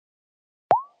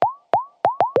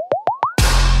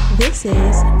This is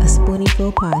a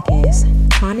Spooneyful podcast,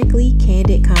 chronically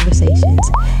candid conversations,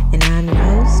 and I'm your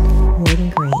host, Morgan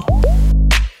Green.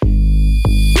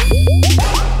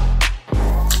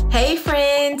 Hey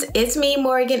friends, it's me,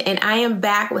 Morgan, and I am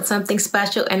back with something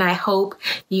special, and I hope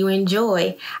you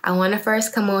enjoy. I want to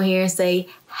first come on here and say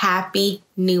Happy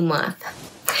New Month.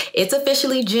 It's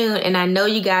officially June, and I know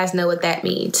you guys know what that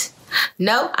means.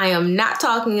 No, I am not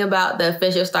talking about the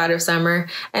official start of summer,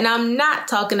 and I'm not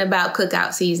talking about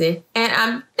cookout season, and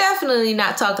I'm definitely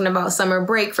not talking about summer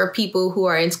break for people who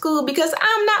are in school because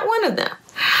I'm not one of them.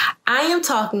 I am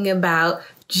talking about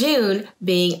June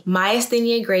being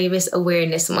Myasthenia Gravis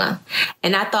Awareness Month,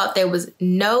 and I thought there was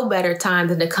no better time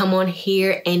than to come on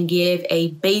here and give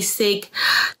a basic,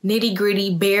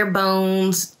 nitty-gritty, bare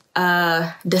bones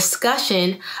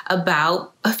discussion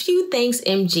about a few things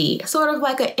MG, sort of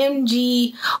like an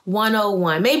MG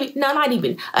 101, maybe, no, not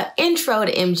even, an intro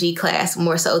to MG class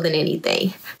more so than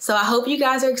anything. So I hope you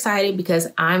guys are excited because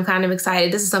I'm kind of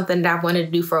excited. This is something that I've wanted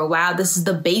to do for a while. This is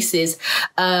the basis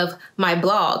of my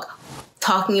blog,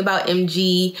 talking about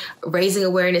MG, raising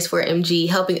awareness for MG,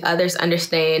 helping others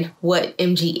understand what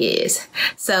MG is.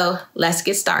 So let's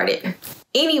get started.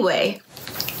 Anyway,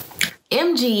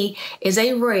 MG is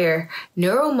a rare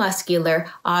neuromuscular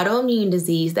autoimmune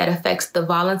disease that affects the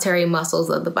voluntary muscles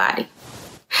of the body.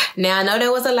 Now, I know that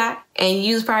was a lot, and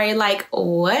you was probably like,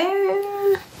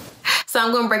 what? So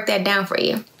I'm going to break that down for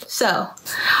you. So,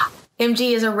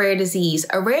 MG is a rare disease.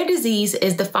 A rare disease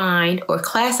is defined or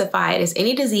classified as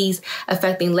any disease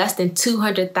affecting less than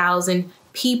 200,000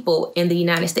 people in the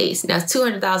United States. Now,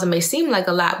 200,000 may seem like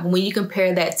a lot, but when you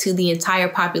compare that to the entire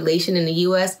population in the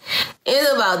U.S.,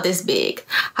 it's about this big.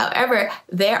 However,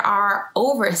 there are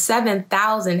over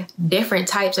 7,000 different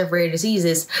types of rare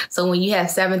diseases. So when you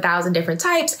have 7,000 different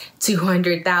types,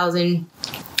 200,000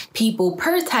 people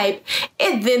per type,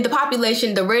 and then the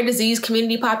population, the rare disease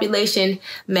community population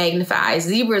magnifies.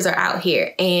 Zebras are out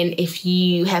here. And if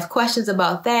you have questions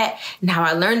about that and how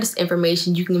I learned this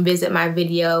information, you can visit my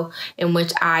video in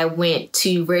which I went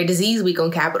to Rare Disease Week on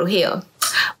Capitol Hill.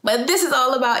 But this is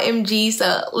all about MG,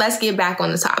 so let's get back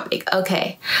on the topic.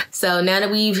 Okay, so now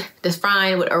that we've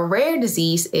defined what a rare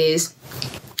disease is,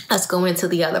 let's go into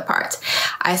the other parts.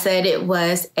 I said it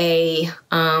was a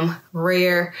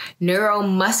rare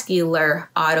neuromuscular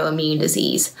autoimmune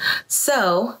disease.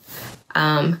 So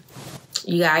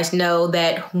you guys know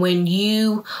that when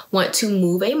you want to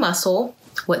move a muscle,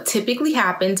 what typically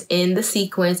happens in the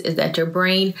sequence is that your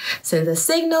brain sends a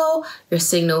signal. Your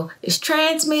signal is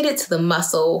transmitted to the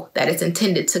muscle that it's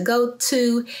intended to go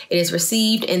to. It is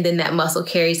received, and then that muscle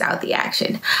carries out the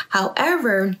action.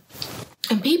 However,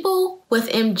 in people with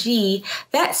MG,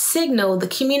 that signal, the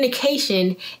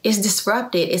communication is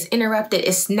disrupted, it's interrupted,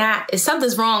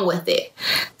 something's wrong with it.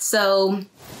 So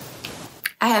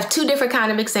I have two different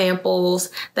kind of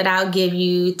examples that I'll give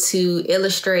you to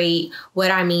illustrate what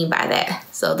I mean by that.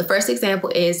 So the first example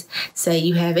is, say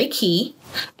you have a key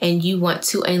and you want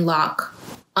to unlock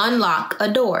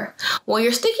a door. Well,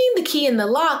 you're sticking the key in the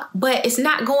lock, but it's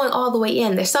not going all the way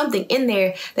in. There's something in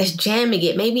there that's jamming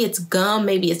it. Maybe it's gum,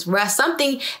 maybe it's rust.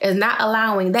 Something is not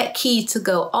allowing that key to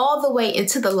go all the way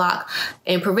into the lock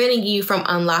and preventing you from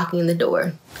unlocking the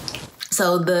door.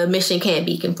 So the mission can't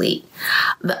be complete.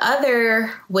 The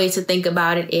other way to think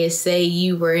about it is, say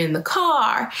you were in the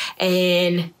car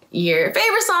and your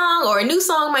favorite song or a new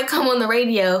song might come on the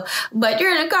radio, but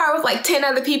you're in a car with like 10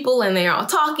 other people and they're all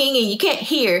talking and you can't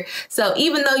hear. So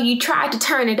even though you tried to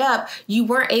turn it up, you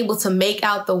weren't able to make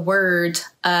out the words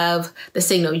of the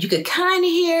signal. You could kind of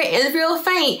hear it, it's real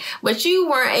faint, but you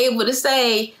weren't able to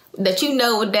say that you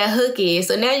know what that hook is.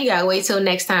 So now you gotta wait till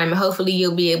next time and hopefully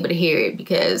you'll be able to hear it,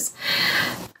 because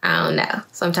I don't know,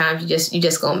 sometimes you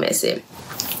just gonna miss it.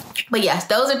 But yes,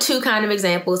 those are two kind of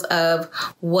examples of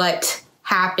what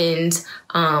happens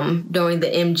during the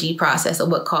MG process, or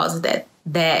what causes that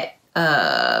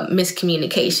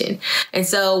miscommunication. And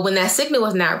so when that signal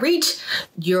was not reached,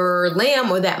 your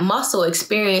limb or that muscle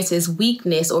experiences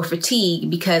weakness or fatigue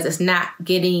because it's not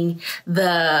getting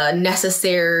the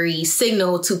necessary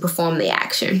signal to perform the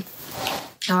action.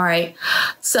 All right.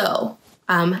 So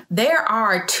there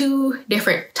are two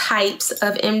different types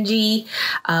of MG.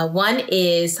 One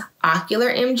is ocular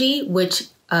MG, which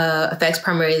affects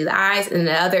primarily the eyes, and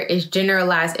the other is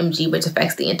generalized MG, which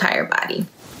affects the entire body.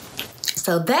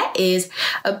 So that is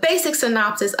a basic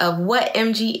synopsis of what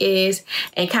MG is,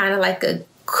 and kind of like a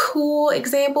cool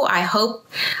example. I hope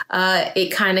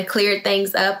it kind of cleared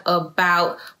things up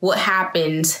about what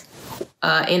happens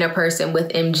in a person with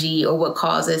MG, or what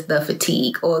causes the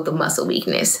fatigue or the muscle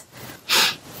weakness.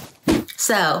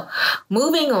 So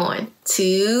moving on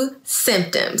to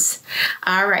symptoms.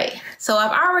 All right. So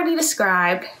I've already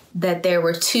described that there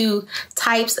were two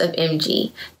types of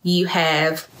MG. You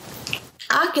have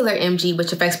ocular MG,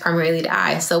 which affects primarily the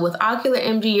eye. So with ocular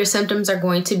MG, your symptoms are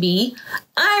going to be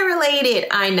eye-related.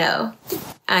 I know.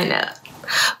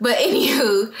 But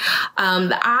anywho,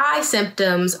 the eye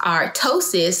symptoms are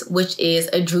ptosis, which is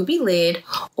a droopy lid,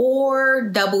 or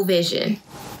double vision.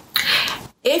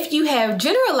 If you have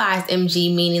generalized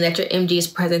MG, meaning that your MG is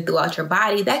present throughout your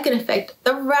body, that can affect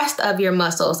the rest of your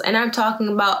muscles. And I'm talking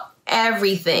about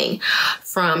everything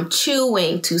from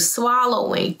chewing to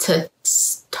swallowing to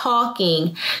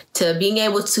talking to being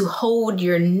able to hold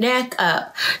your neck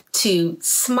up to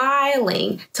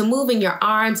smiling to moving your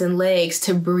arms and legs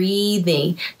to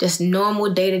breathing, just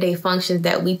normal day-to-day functions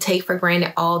that we take for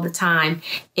granted all the time.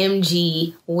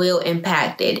 MG will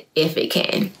impact it if it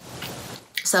can.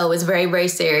 So it's very, very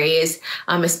serious,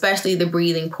 especially the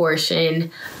breathing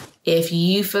portion. If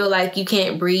you feel like you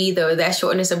can't breathe or that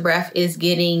shortness of breath is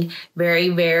getting very,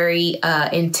 very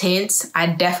intense, I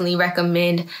definitely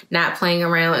recommend not playing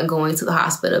around and going to the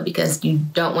hospital because you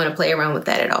don't want to play around with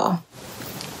that at all.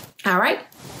 All right.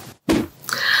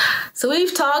 So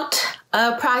we've talked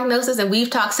prognosis and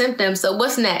we've talked symptoms. So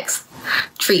what's next?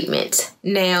 Treatment.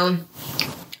 Now,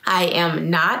 I am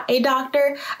not a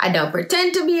doctor. I don't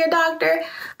pretend to be a doctor.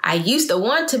 I used to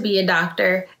want to be a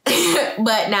doctor,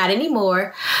 but not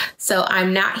anymore. So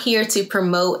I'm not here to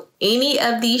promote any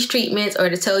of these treatments or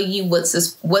to tell you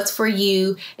what's for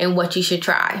you and what you should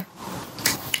try.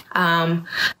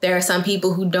 There are some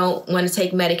people who don't want to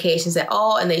take medications at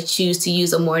all, and they choose to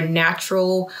use a more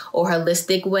natural or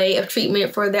holistic way of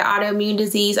treatment for their autoimmune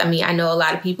disease. I mean, I know a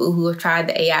lot of people who have tried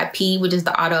the AIP, which is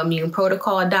the autoimmune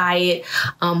protocol diet,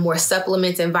 more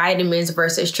supplements and vitamins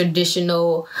versus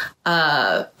traditional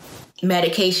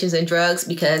medications and drugs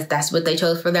because that's what they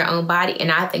chose for their own body.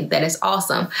 And I think that is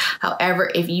awesome. However,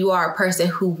 if you are a person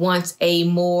who wants a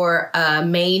more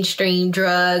mainstream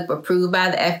drug approved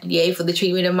by the FDA for the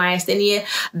treatment of myasthenia,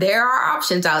 there are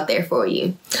options out there for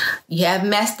you. You have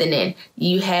Mestinon,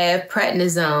 you have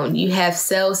prednisone, you have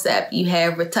Cellcept, you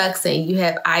have Rituxan, you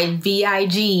have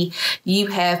IVIG, you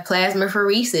have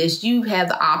plasmapheresis, you have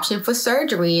the option for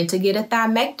surgery and to get a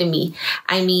thymectomy.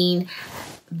 I mean,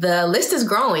 the list is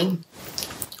growing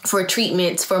for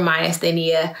treatments for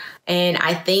myasthenia. And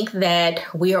I think that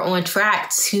we are on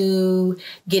track to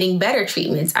getting better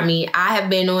treatments. I mean, I have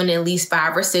been on at least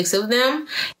 5 or 6 of them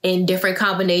in different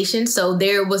combinations. So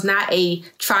there was not a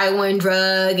try one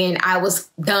drug and I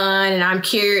was done and I'm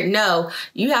cured. No,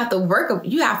 you have to work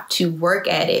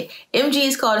at it. MG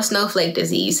is called a snowflake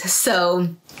disease.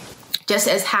 So just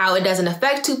as how it doesn't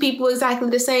affect 2 people exactly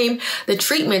the same, the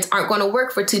treatments aren't going to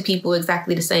work for 2 people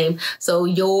exactly the same. So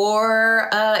your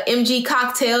MG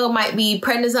cocktail might be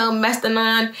prednisone,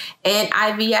 Mestinon, and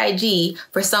IVIG.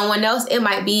 For someone else, it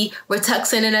might be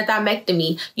Rituxan and a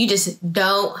thymectomy. You just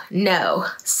don't know.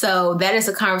 So that is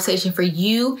a conversation for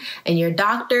you and your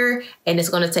doctor, and it's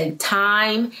going to take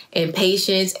time and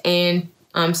patience and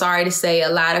I'm sorry to say a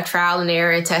lot of trial and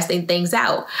error and testing things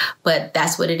out, but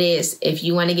that's what it is. If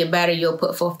you want to get better, you'll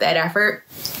put forth that effort.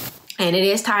 And it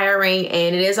is tiring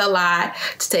and it is a lot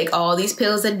to take all these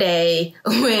pills a day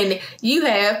when you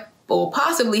have or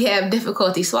possibly have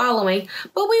difficulty swallowing,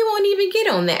 but we won't even get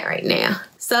on that right now.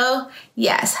 So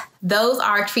yes, those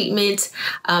are treatments.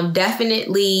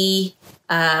 Definitely,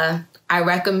 I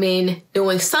recommend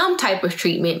doing some type of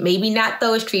treatment, maybe not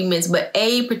those treatments, but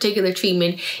a particular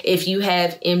treatment if you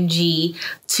have MG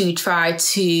to try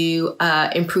to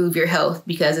improve your health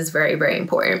because it's very, very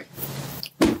important.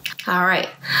 All right.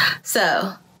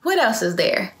 So what else is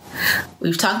there?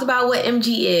 We've talked about what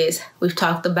MG is. We've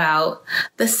talked about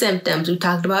the symptoms. We've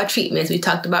talked about treatments. We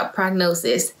talked about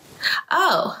prognosis.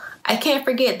 Oh, I can't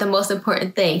forget the most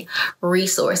important thing,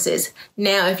 resources.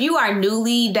 Now, if you are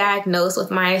newly diagnosed with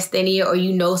myasthenia or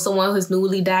you know someone who's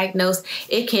newly diagnosed,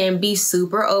 it can be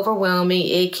super overwhelming.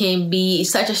 It can be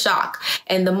such a shock.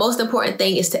 And the most important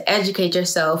thing is to educate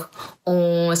yourself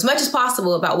on as much as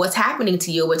possible about what's happening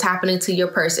to you, what's happening to your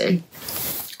person.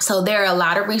 So there are a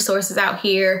lot of resources out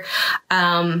here.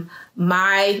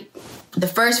 The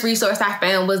first resource I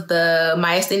found was the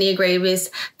Myasthenia Gravis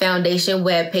Foundation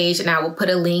webpage, and I will put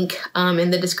a link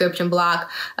in the description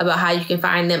block about how you can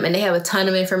find them. And they have a ton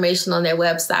of information on their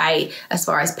website as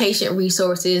far as patient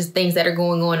resources, things that are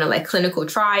going on in like clinical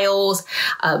trials,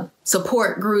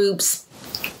 support groups,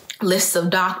 lists of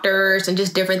doctors, and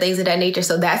just different things of that nature.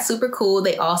 So that's super cool.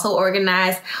 They also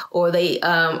organize, or they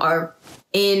are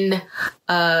in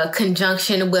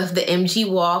conjunction with the MG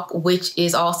Walk, which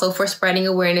is also for spreading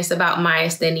awareness about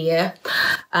myasthenia.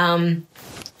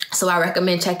 So I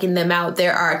recommend checking them out.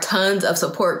 There are tons of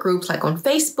support groups like on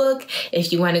Facebook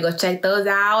if you want to go check those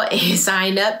out and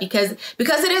sign up because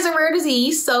it is a rare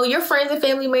disease. So your friends and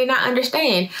family may not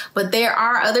understand, but there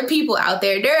are other people out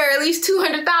there. There are at least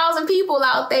 200,000 people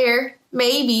out there,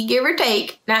 maybe give or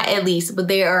take, not at least, but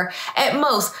there are at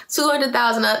most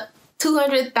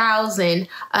 200,000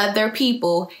 other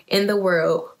people in the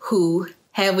world who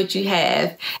have what you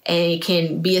have, and it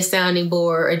can be a sounding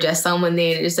board or just someone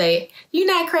there to say, you're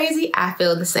not crazy, I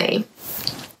feel the same.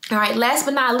 All right, last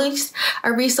but not least,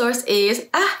 a resource is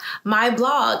my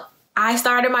blog. I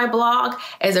started my blog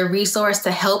as a resource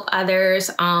to help others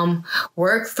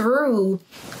work through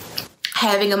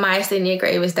having a myasthenia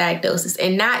gravis diagnosis,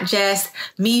 and not just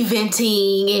me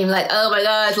venting and like, oh my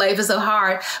gosh, life is so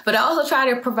hard, but I also try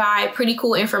to provide pretty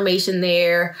cool information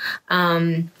there.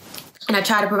 And I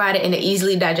try to provide it in an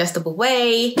easily digestible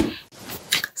way.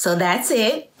 So that's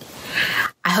it.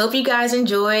 I hope you guys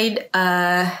enjoyed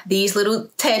these little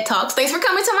TED Talks. Thanks for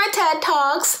coming to my TED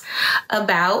Talks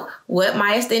about what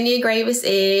myasthenia gravis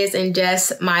is and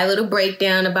just my little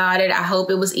breakdown about it. I hope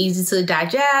it was easy to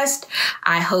digest.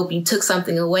 I hope you took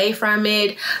something away from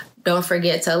it. Don't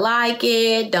forget to like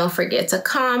it. Don't forget to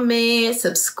comment,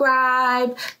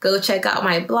 subscribe, go check out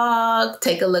my blog,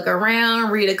 take a look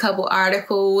around, read a couple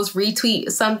articles,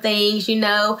 retweet some things,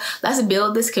 let's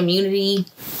build this community.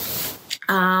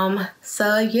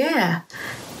 So yeah,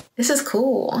 this is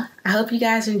cool. I hope you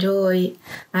guys enjoyed.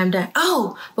 I'm done.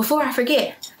 Oh, before I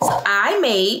forget, I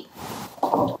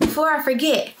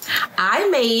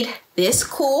made this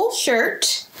cool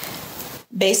shirt,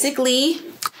 basically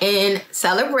in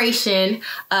celebration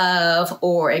of,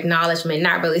 or acknowledgement,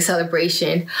 not really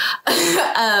celebration,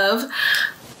 of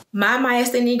my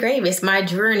myasthenia gravis, my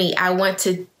journey. I want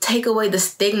to take away the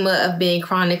stigma of being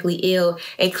chronically ill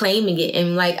and claiming it.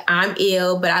 And like, I'm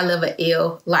ill, but I live an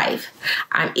ill life.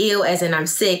 I'm ill as in I'm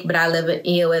sick, but I live an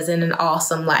ill as in an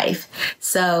awesome life.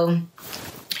 So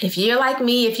if you're like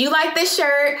me, if you like this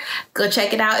shirt, go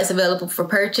check it out. It's available for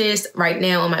purchase right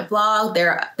now on my blog.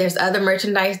 There's other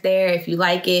merchandise there. If you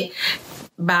like it,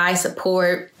 buy,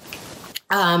 support.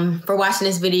 For watching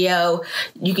this video,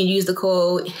 you can use the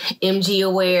code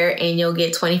MGAware and you'll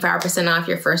get 25% off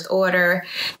your first order.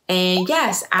 And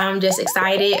yes, I'm just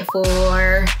excited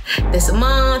for this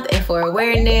month and for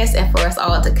awareness and for us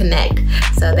all to connect.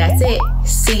 So that's it.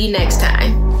 See you next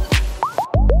time.